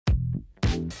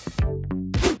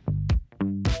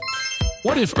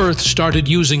What if Earth started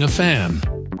using a fan?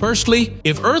 Firstly,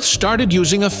 if Earth started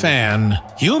using a fan,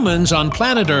 humans on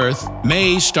planet Earth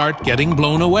may start getting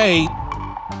blown away.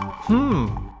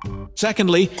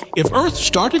 Secondly, if Earth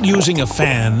started using a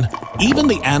fan, even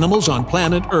the animals on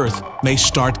planet Earth may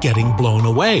start getting blown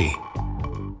away.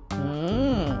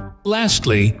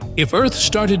 Lastly, if Earth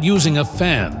started using a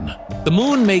fan, the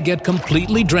moon may get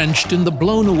completely drenched in the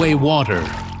blown-away water.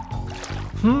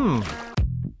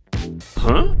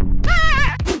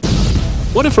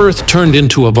 What if Earth turned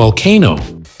into a volcano?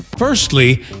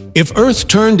 Firstly, if Earth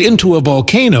turned into a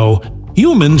volcano,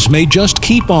 humans may just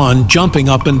keep on jumping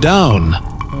up and down.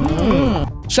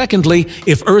 Secondly,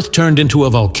 if Earth turned into a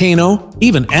volcano,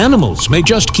 even animals may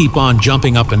just keep on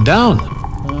jumping up and down.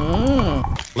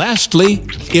 Lastly,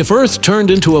 if Earth turned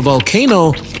into a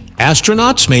volcano,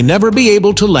 astronauts may never be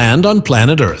able to land on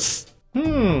planet Earth.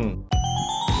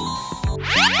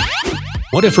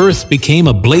 What if Earth became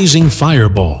a blazing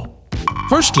fireball?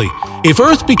 Firstly, if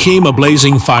Earth became a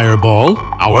blazing fireball,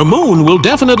 our moon will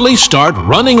definitely start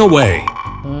running away.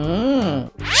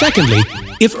 Secondly,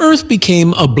 if Earth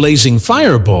became a blazing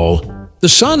fireball, the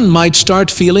sun might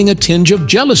start feeling a tinge of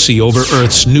jealousy over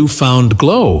Earth's newfound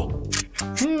glow.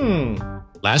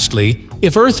 Lastly,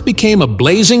 if Earth became a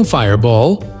blazing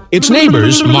fireball, its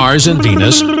neighbors, Mars and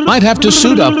Venus, might have to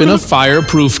suit up in a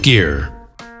fireproof gear.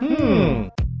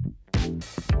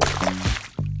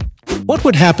 What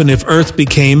would happen if Earth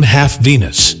became half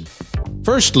Venus?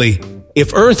 Firstly,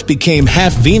 if Earth became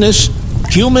half Venus,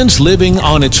 humans living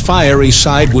on its fiery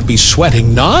side would be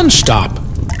sweating non-stop.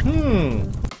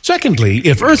 Secondly,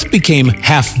 if Earth became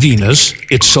half Venus,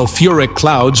 its sulfuric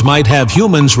clouds might have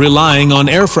humans relying on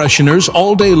air fresheners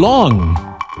all day long.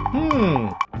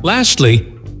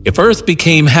 Lastly, if Earth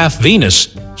became half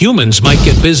Venus, humans might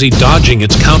get busy dodging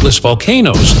its countless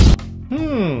volcanoes.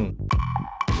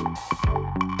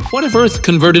 What if Earth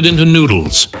converted into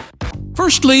noodles?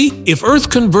 Firstly, if Earth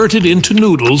converted into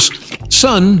noodles,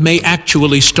 Sun may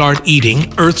actually start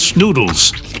eating Earth's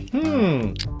noodles.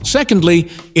 Secondly,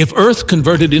 if Earth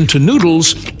converted into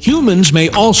noodles, humans may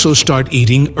also start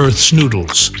eating Earth's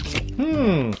noodles.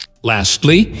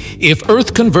 Lastly, if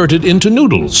Earth converted into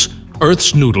noodles,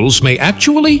 Earth's noodles may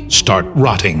actually start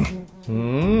rotting.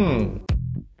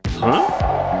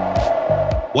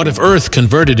 What if Earth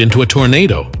converted into a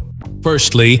tornado?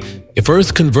 Firstly, if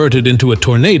Earth converted into a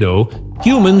tornado,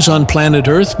 humans on planet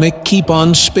Earth may keep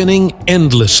on spinning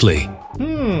endlessly.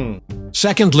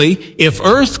 Secondly, if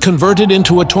Earth converted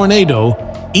into a tornado,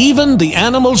 even the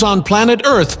animals on planet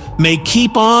Earth may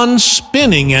keep on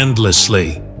spinning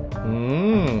endlessly.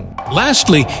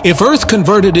 Lastly, if Earth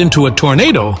converted into a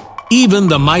tornado, even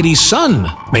the mighty sun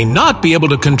may not be able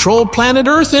to control planet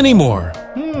Earth anymore.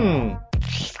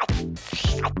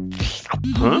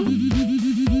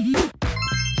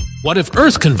 What if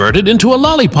Earth converted into a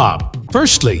lollipop?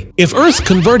 Firstly, if Earth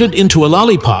converted into a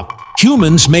lollipop,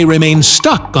 humans may remain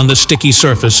stuck on the sticky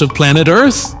surface of planet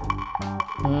Earth.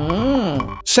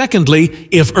 Secondly,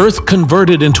 if Earth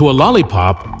converted into a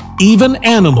lollipop, even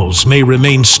animals may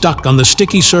remain stuck on the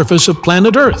sticky surface of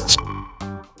planet Earth.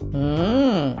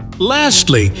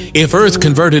 Lastly, if Earth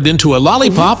converted into a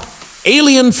lollipop,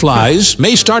 alien flies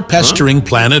may start pestering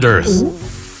planet Earth.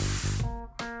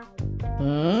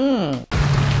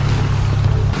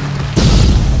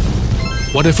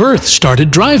 What if Earth started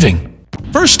driving?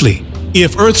 Firstly,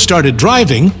 if Earth started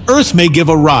driving, Earth may give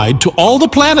a ride to all the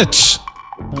planets.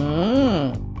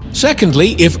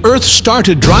 Secondly, if Earth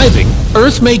started driving,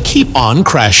 Earth may keep on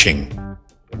crashing.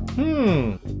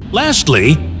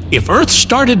 Lastly, if Earth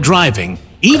started driving,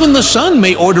 even the sun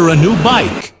may order a new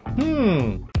bike.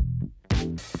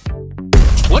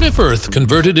 What if Earth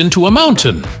converted into a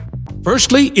mountain?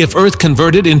 Firstly, if Earth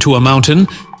converted into a mountain,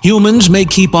 humans may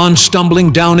keep on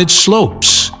stumbling down its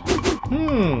slopes.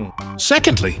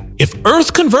 Secondly, if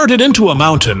Earth converted into a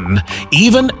mountain,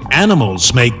 even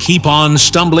animals may keep on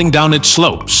stumbling down its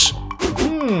slopes.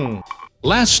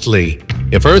 Lastly,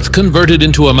 if Earth converted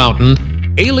into a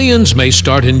mountain, aliens may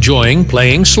start enjoying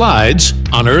playing slides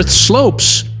on Earth's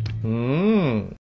slopes.